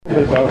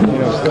About,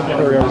 Steph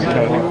Curry obviously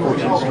had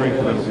 14 straight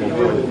for them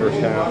in the first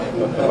half.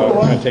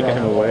 About kind of taking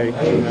him away in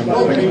the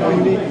second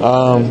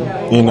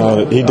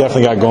half. He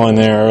definitely got going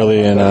there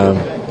early, and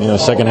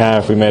second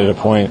half we made it a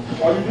point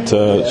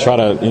to try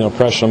to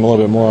pressure him a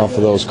little bit more off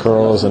of those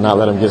curls and not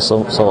let him get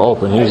so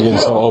open. He was getting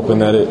so open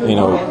that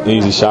it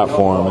easy shot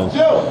for him, and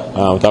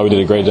I thought we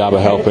did a great job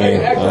of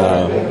helping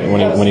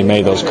when he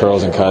made those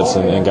curls and cuts,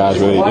 and guys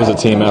really, it was a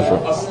team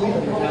effort.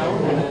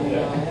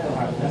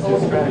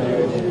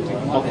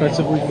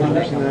 Offensively for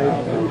us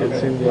tonight,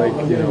 it seemed like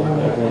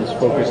everyone's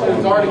focused on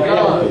the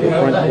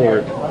front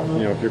court.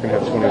 If you're going to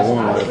have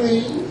 21, that's a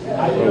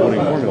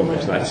winning formula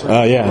most nights.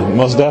 Yeah,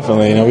 most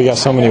definitely. We got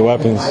so many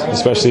weapons,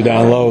 especially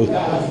down low.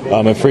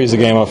 It frees the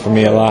game up for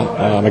me a lot.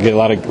 I get a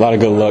lot of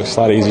good looks, a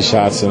lot of easy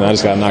shots, and I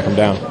just got to knock them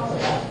down.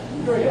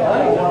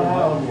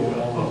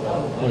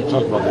 When you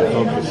talk about the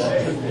focus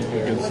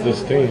against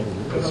this team,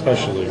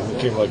 especially a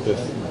team like this,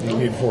 you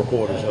need 4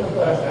 quarters of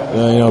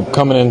it.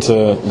 Coming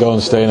into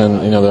Golden State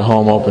and their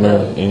home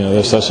opener,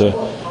 they're such a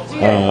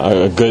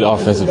good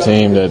offensive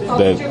team that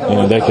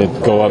they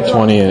could go up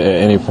 20 at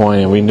any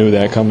point, and we knew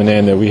that coming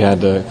in that we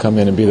had to come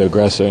in and be the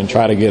aggressor and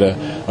try to get an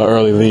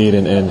early lead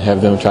and have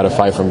them try to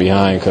fight from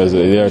behind, because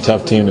they're a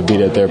tough team to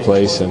beat at their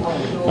place, and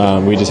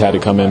we just had to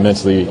come in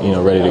mentally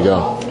ready to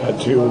go.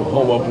 2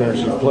 home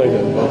openers you've played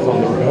in, both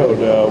on the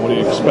road. What do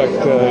you expect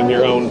in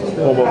your own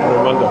home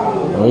opener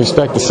Monday? We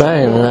expect the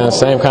same,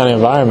 same kind of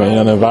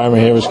environment. The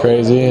environment here was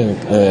crazy,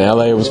 and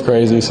LA was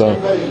crazy, so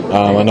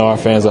I know our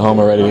fans at home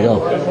are ready to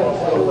go.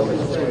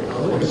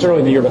 It's early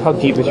in the year, but how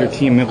deep is your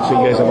team? So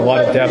you guys have a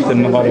lot of depth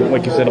and a lot of,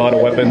 like you said, a lot of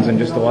weapons and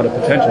just a lot of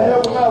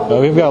potential.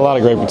 We've got a lot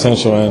of great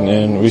potential,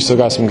 and we still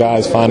got some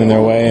guys finding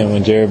their way. And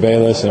when Jared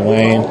Bayless and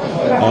Wayne,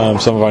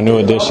 some of our new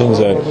additions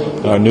that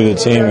are new to the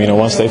team,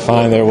 once they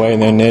find their way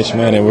in their niche,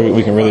 man, and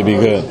we can really be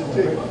good.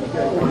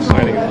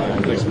 Exciting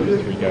for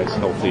the 3 guys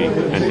healthy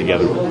and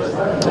together.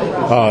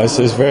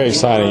 It's very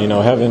exciting.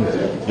 Having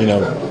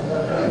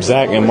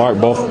Zach and Mark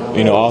both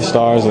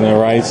all-stars in their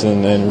rights,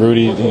 and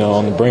Rudy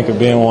on the brink of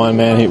being one,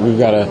 man. We've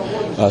got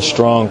a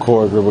strong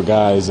core group of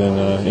guys, and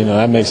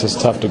that makes us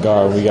tough to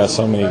guard. We got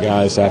so many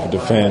guys to have to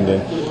defend,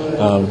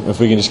 and if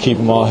we can just keep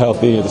them all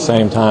healthy at the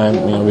same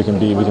time, we can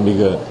be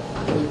good.